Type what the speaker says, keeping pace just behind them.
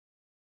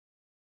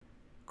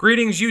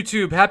Greetings,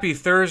 YouTube. Happy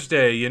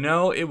Thursday. You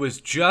know, it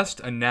was just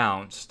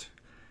announced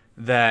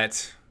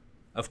that,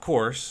 of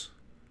course,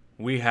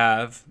 we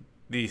have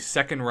the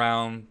second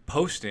round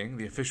posting,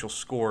 the official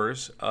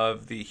scores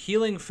of the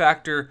Healing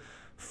Factor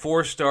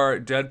 4-star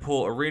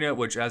Deadpool Arena,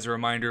 which, as a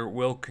reminder,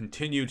 will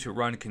continue to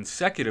run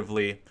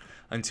consecutively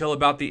until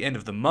about the end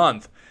of the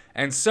month.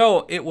 And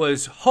so it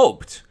was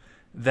hoped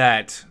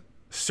that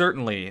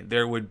certainly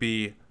there would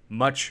be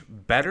much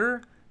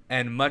better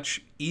and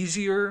much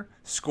easier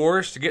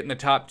scores to get in the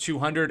top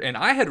 200, and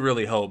I had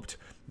really hoped,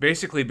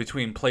 basically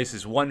between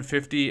places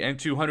 150 and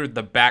 200,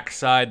 the back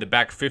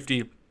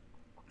 50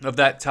 of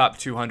that top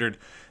 200,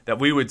 that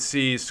we would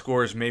see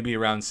scores maybe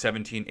around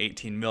 17,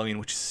 18 million,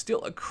 which is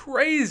still a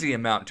crazy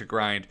amount to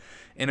grind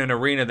in an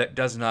arena that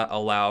does not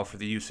allow for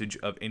the usage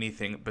of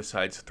anything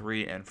besides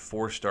 3- and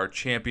 4-star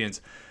champions.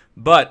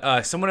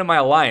 But someone in my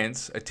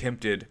alliance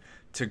attempted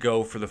to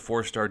go for the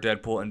 4-star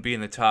Deadpool and be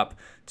in the top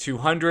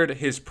 200.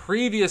 His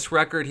previous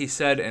record, he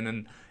said,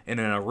 in an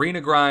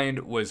arena grind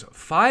was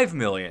 5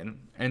 million.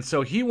 And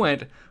so he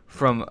went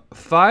from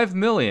 5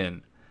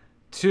 million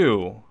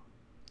to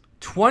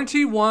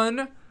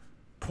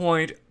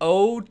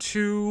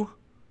 21.02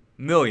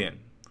 million.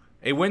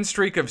 A win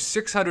streak of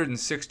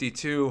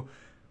 662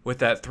 with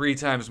that 3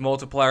 times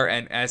multiplier.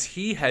 And as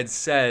he had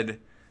said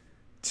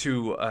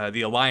to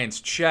the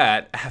Alliance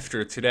chat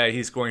after today,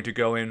 he's going to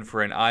go in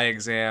for an eye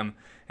exam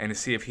and to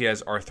see if he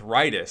has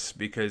arthritis,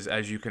 because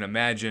as you can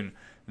imagine,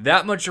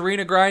 that much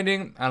arena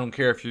grinding, I don't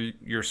care if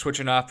you're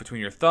switching off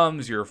between your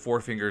thumbs, your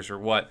forefingers, or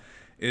what,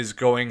 is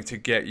going to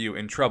get you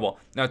in trouble.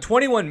 Now,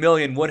 21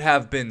 million would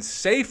have been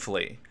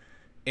safely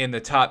in the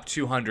top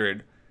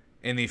 200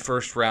 in the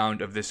first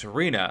round of this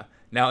arena.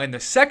 Now, in the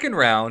second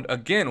round,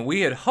 again, we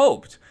had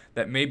hoped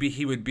that maybe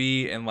he would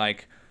be in,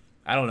 like,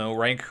 I don't know,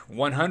 rank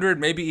 100,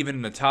 maybe even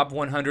in the top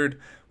 100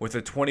 with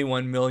a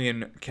 21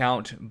 million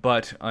count.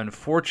 But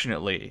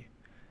unfortunately,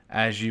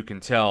 as you can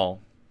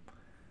tell,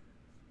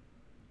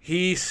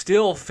 he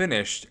still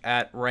finished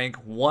at rank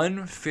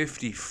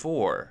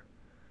 154,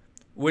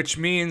 which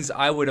means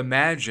I would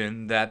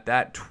imagine that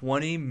that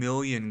 20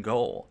 million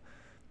goal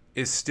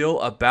is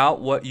still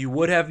about what you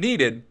would have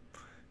needed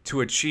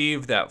to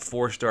achieve that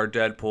 4-star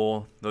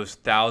Deadpool, those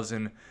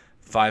 1,000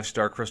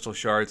 5-star crystal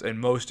shards, and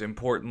most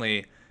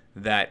importantly,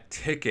 that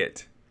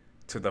ticket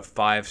to the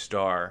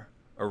 5-star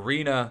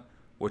arena,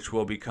 which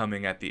will be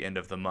coming at the end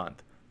of the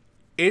month.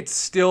 It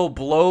still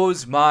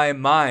blows my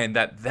mind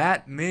that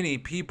that many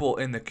people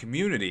in the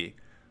community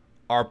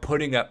are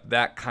putting up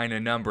that kind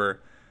of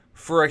number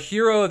for a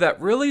hero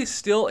that really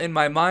still in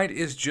my mind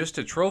is just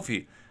a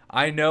trophy.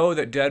 I know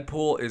that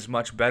Deadpool is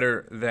much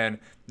better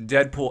than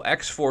Deadpool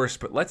X-Force,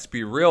 but let's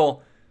be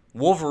real,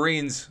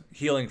 Wolverine's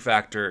healing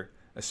factor,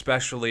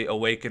 especially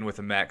Awaken with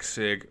a max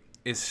sig,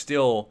 is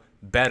still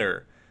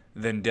better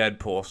than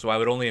Deadpool. So I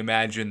would only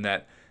imagine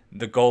that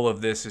the goal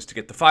of this is to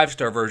get the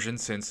 5-star version,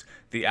 since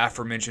the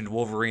aforementioned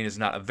Wolverine is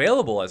not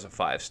available as a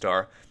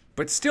 5-star.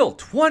 But still,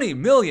 20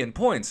 million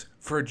points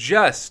for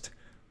just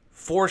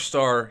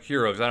 4-star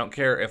heroes. I don't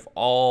care if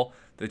all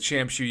the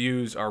champs you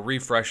use are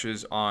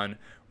refreshes on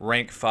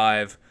rank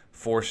 5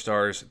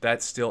 4-stars.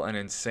 That's still an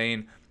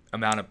insane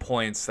amount of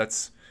points.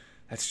 That's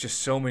just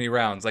so many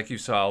rounds. Like you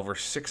saw, over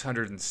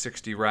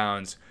 660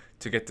 rounds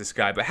to get this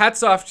guy. But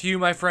hats off to you,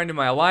 my friend, in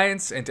my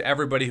alliance, and to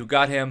everybody who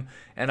got him.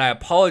 And I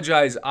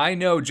apologize. I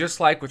know, just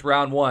like with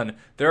round 1,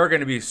 there are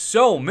going to be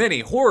so many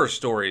horror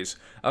stories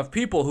of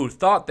people who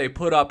thought they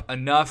put up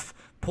enough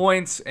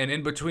points, and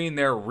in between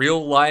their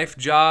real life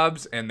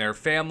jobs and their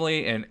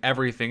family and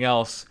everything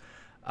else,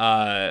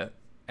 and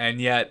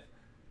yet,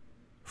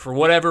 for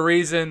whatever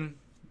reason,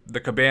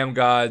 the Kabam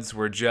gods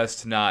were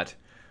just not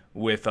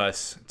with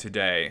us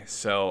today.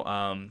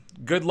 So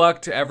good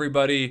luck to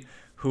everybody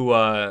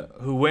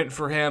who went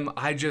for him.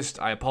 I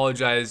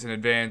apologize in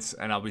advance,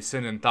 and I'll be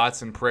sending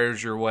thoughts and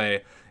prayers your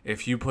way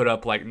if you put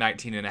up like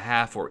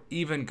 19.5, or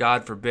even,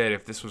 God forbid,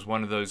 if this was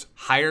one of those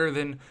higher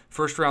than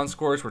first round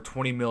scores where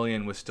 20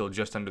 million was still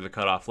just under the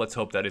cutoff. Let's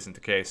hope that isn't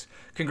the case.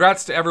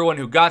 Congrats to everyone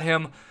who got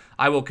him.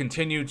 I will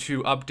continue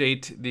to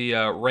update the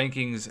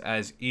rankings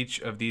as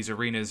each of these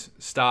arenas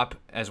stop,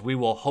 as we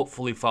will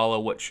hopefully follow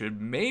what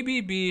should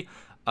maybe be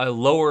a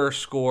lower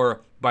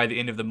score by the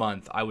end of the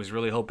month. I was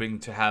really hoping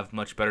to have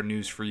much better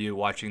news for you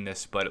watching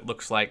this, but it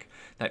looks like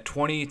that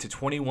 20 to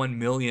 21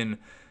 million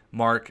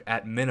mark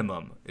at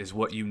minimum is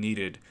what you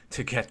needed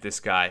to get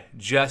this guy.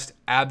 Just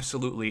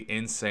absolutely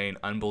insane,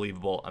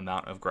 unbelievable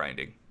amount of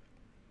grinding.